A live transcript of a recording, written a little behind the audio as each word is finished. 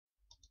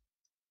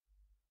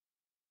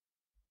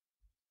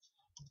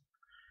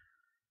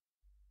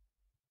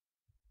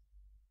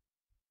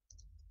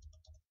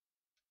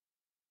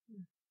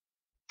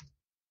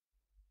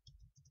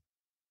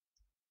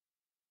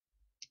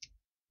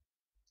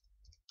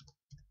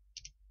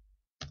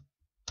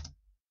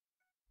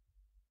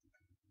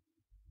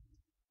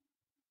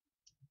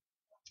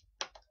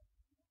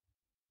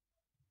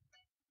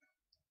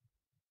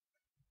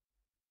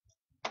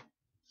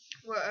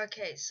Well,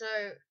 okay, so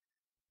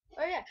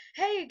oh yeah,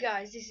 hey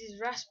guys, this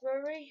is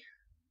Raspberry.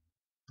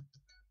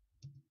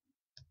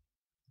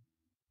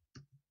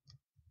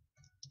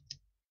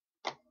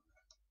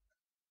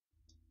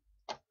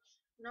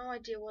 No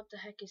idea what the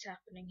heck is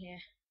happening here.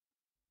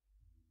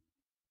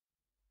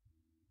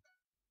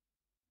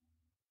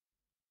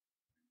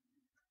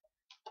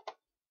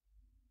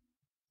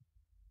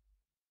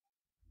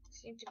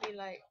 Seem to be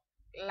like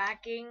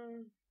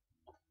lagging.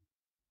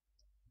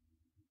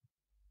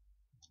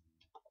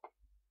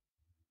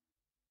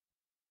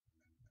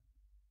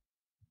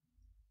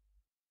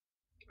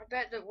 I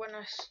bet that when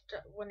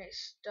it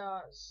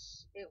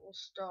starts, it will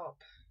stop.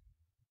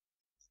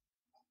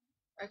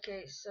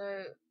 Okay,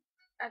 so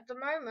at the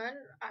moment,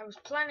 I was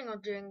planning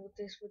on doing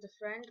this with a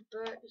friend,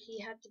 but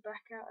he had to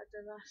back out at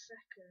the last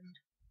second.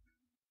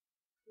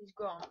 He's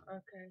gone.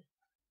 Okay,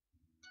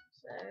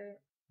 so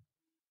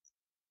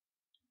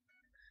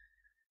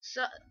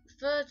so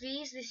for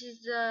these, this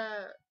is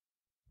the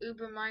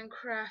Uber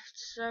Minecraft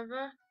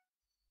server,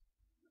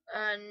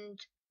 and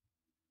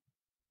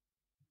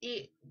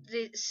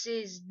this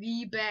is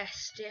the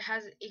best.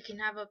 It can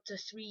have up to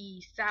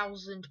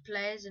 3,000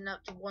 players, and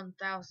up to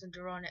 1,000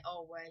 are on it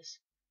always.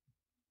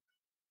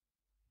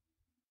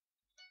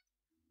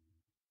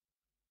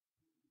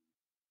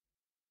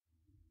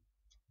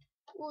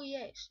 Oh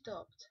yeah, it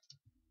stopped.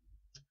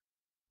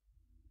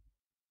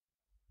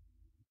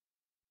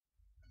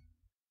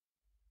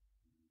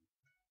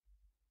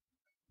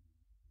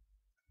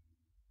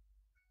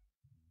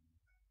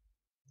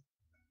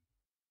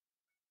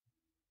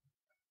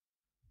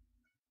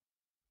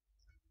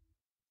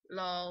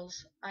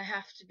 Lols, I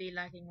have to be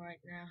lagging right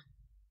now.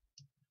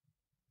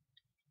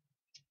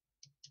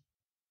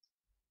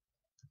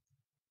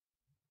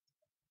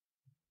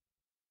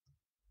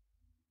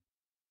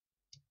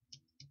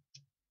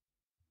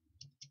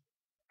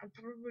 I'm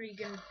probably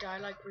gonna die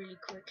like really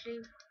quickly.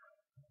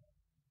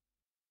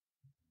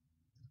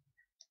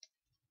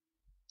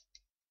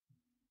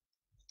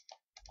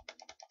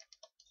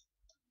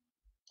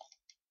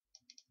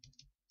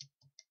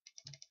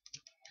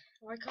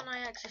 Why can't I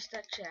access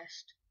that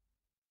chest?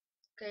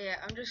 Okay, yeah,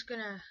 I'm just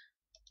gonna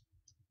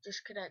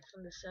disconnect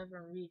from the server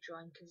and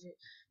rejoin because it.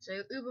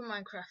 So Uber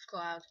Minecraft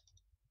Cloud.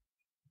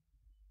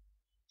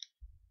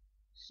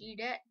 See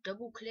that?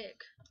 Double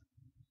click.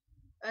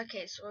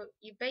 Okay, so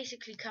you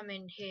basically come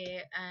in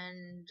here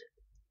and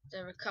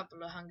there are a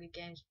couple of Hunger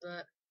Games,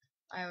 but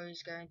I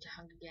always go into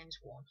Hunger Games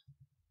 1.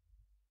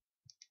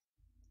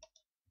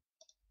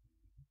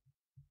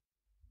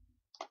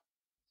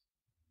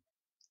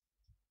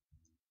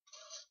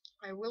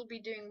 I will be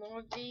doing more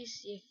of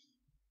these if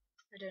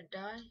I don't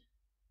die.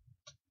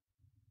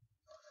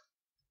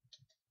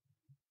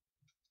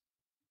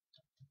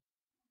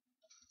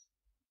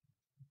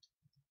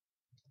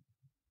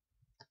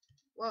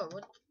 Whoa,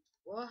 what?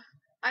 What?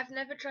 I've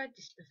never tried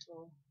this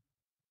before.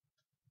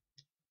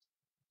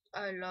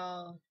 Oh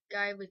lol,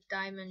 guy with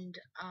diamond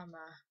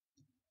armor.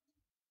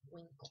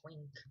 Wink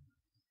wink.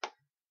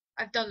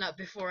 I've done that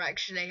before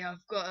actually.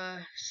 I've got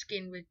a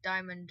skin with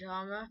diamond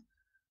armor.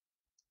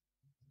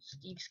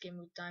 Steve skin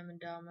with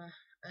diamond armor,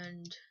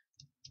 and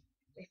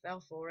they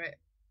fell for it.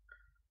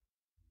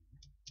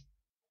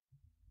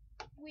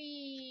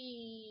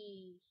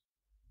 Whee!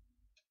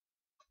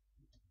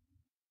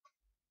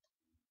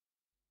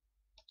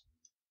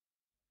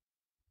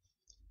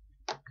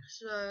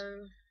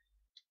 So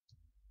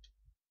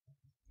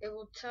it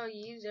will tell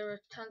you there are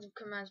tons of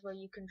commands where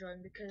you can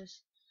join,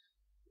 because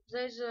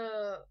there's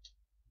a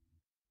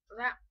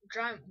that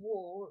giant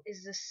wall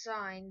is the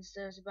signs.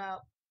 There's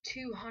about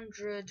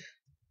 200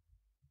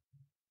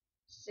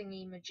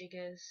 thingy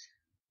majiggers,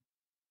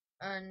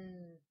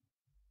 and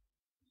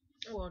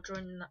well,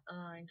 join that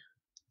line.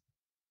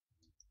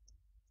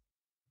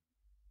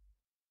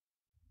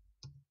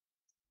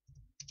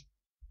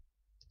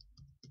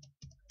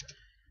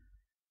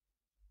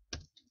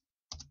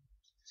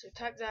 So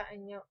type that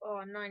in your.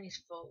 Oh, 9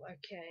 is full.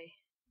 Okay.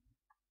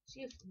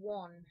 See if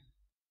 1.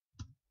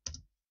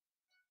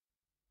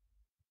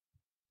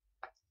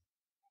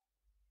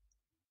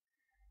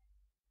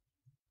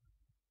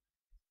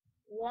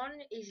 1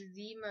 is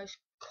the most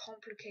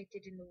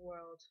complicated in the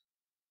world.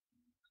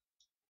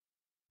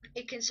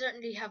 It can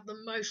certainly have the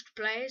most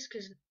players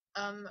because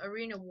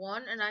Arena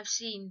 1, and I've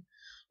seen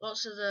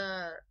lots of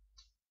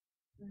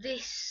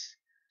this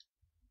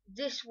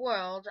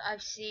world.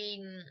 I've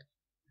seen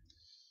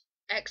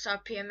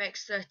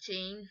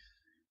XRPMX13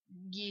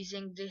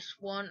 using this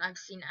one. I've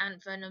seen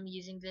Ant Venom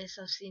using this.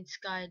 I've seen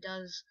Sky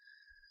does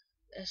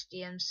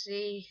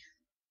SDMC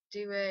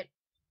do it.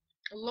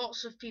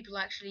 Lots of people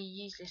actually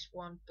use this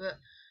one, but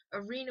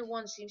Arena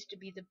 1 seems to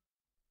be the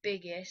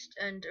biggest,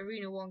 and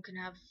Arena 1 can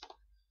have,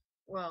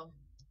 well,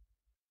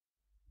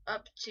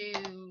 up to,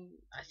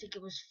 I think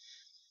it was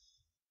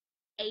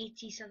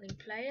 80 something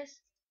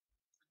players.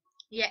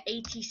 Yeah,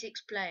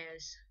 86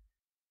 players.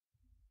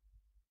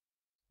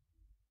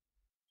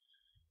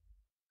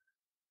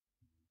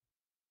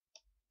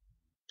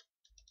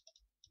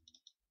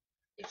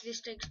 If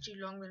this takes too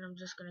long, then I'm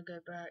just gonna go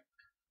back.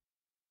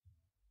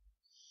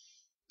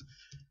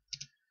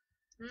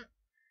 Hmm.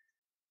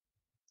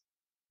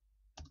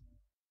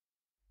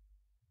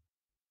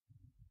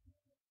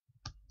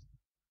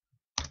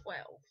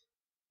 12.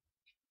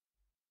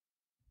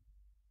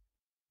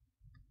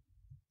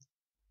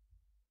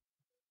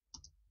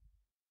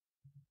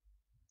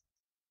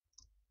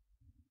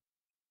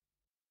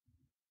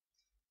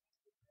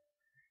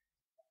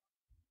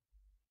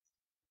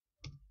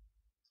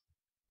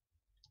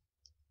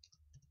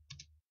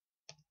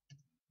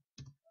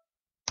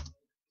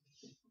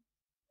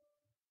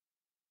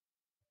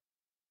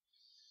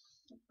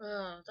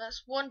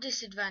 That's one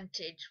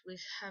disadvantage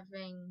with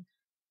having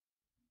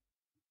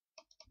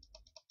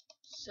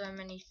so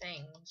many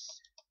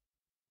things.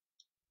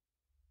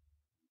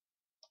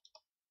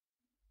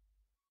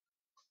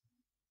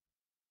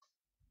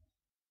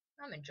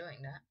 I'm enjoying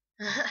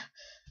that.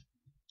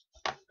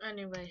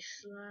 Anyway,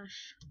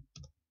 slash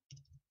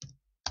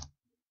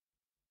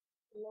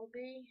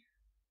lobby.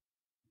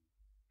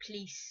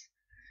 Please.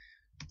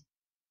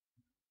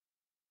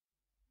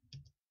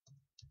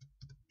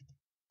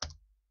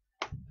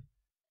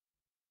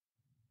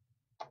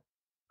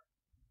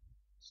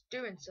 It's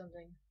doing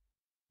something.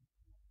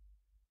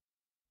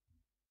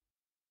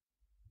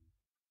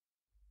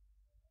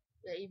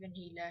 Yeah, even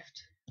he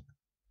left.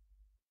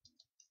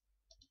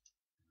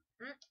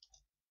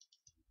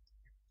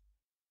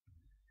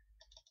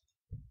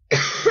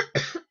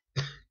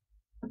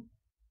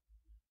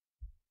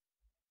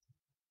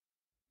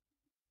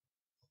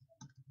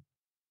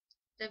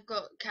 They've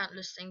got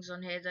countless things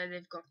on here though.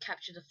 They've got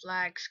capture the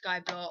flag,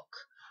 skyblock,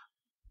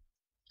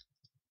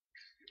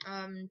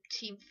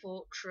 team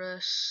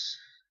fortress.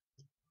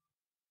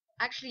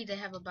 Actually, they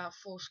have about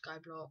 4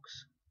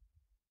 skyblocks.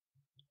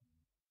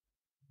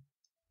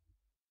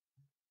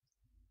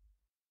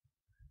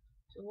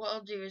 So what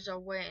I'll do is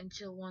I'll wait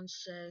until one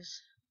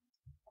says,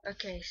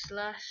 okay,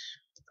 slash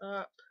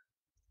up,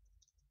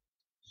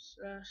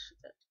 slash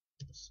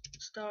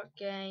start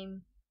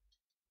game,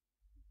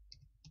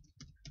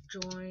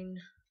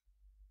 join,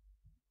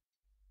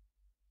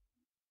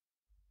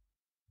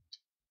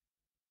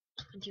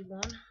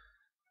 21.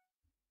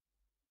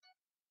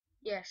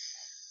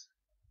 Yes.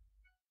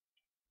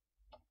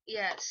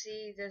 Yeah,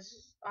 see,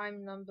 I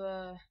am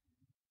number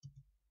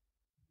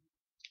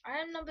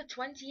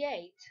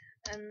 28,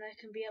 and there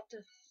can be up to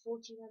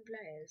 41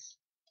 players.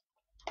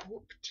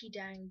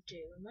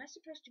 Whoop-de-dang-do. Am I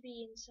supposed to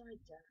be inside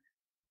that?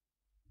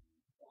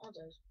 What are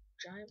those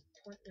giant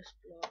pointless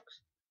blocks?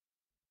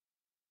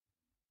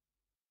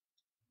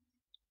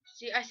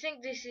 See, I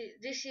think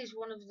this is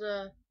one of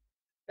the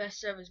best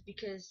servers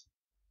because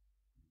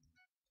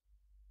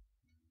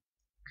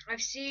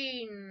I've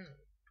seen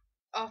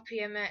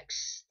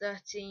RPMX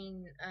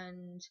 13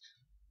 and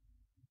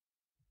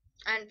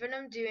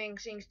Venom doing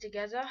things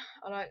together.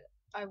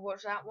 I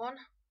watched that one,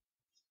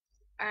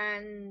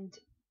 and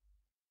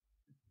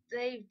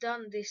they've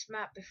done this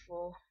map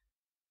before.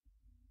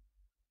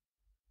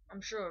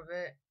 I'm sure of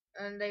it,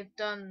 and they've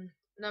done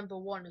number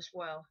 1 as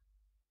well.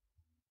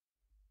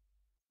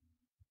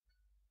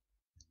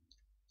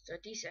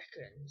 30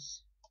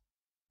 seconds.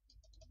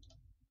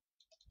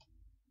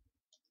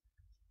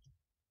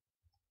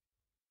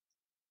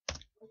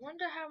 I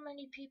wonder how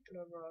many people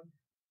are on.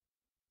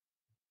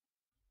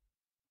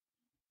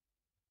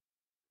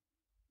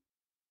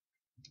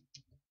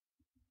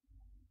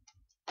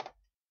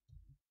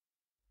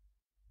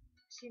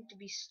 Seem to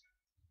be 6.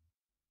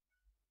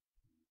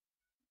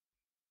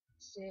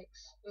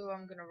 Oh,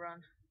 I'm gonna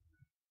run.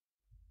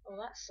 Oh,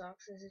 that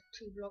sucks. There's a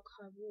 2-block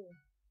high wall.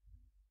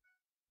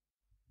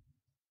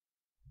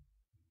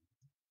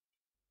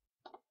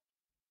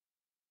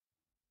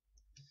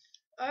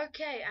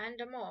 Okay,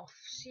 and I'm off.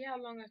 See how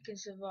long I can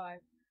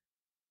survive.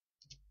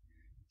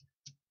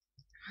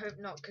 Hope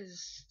not,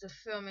 because the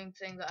filming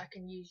thing that I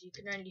can use, you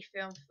can only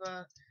film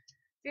for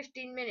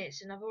 15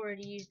 minutes, and I've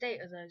already used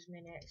 8 of those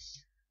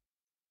minutes.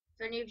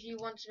 If any of you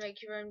want to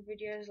make your own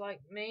videos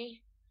like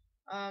me,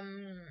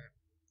 I'm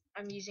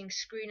using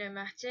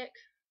Screenomatic.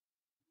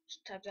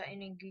 Just type that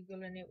in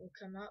Google and it will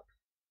come up,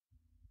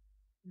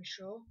 I'm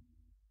sure.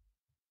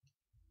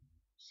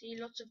 See,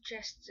 lots of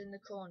chests in the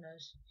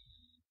corners.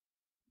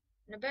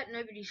 And I bet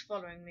nobody's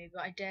following me,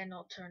 but I dare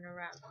not turn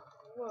around.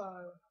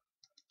 Whoa.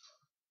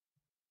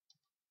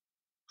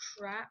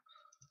 Trap.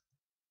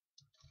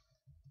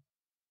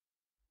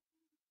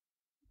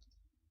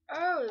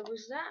 Oh, it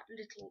was that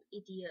little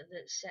idiot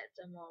that set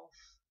them off.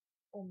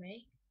 Or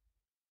me.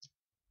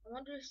 I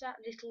wonder if that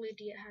little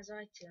idiot has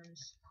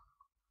items.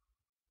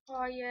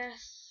 Oh,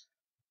 yes.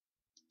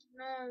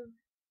 No.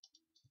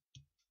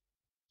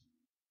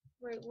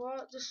 Wait,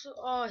 what?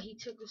 Oh, he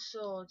took the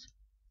sword.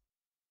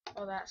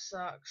 Oh, that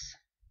sucks.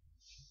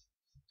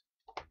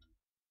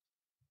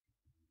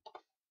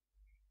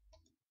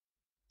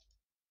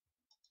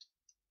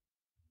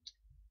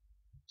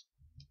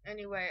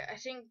 Anyway, I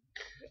think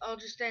I'll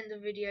just end the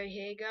video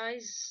here,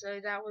 guys. So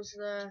that was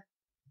the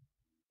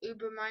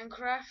Uber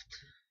Minecraft.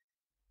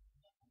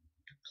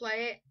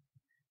 Play it.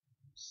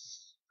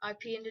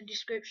 IP in the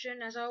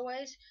description, as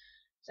always.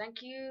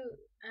 Thank you,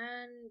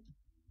 and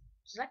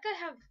does that guy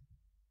have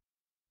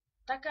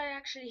That guy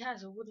actually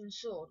has a wooden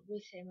sword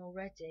with him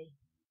already.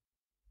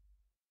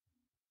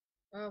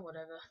 Oh,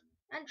 whatever.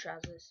 And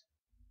trousers.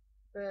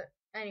 But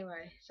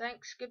anyway,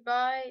 thanks,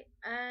 goodbye,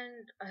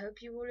 and I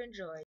hope you all enjoyed.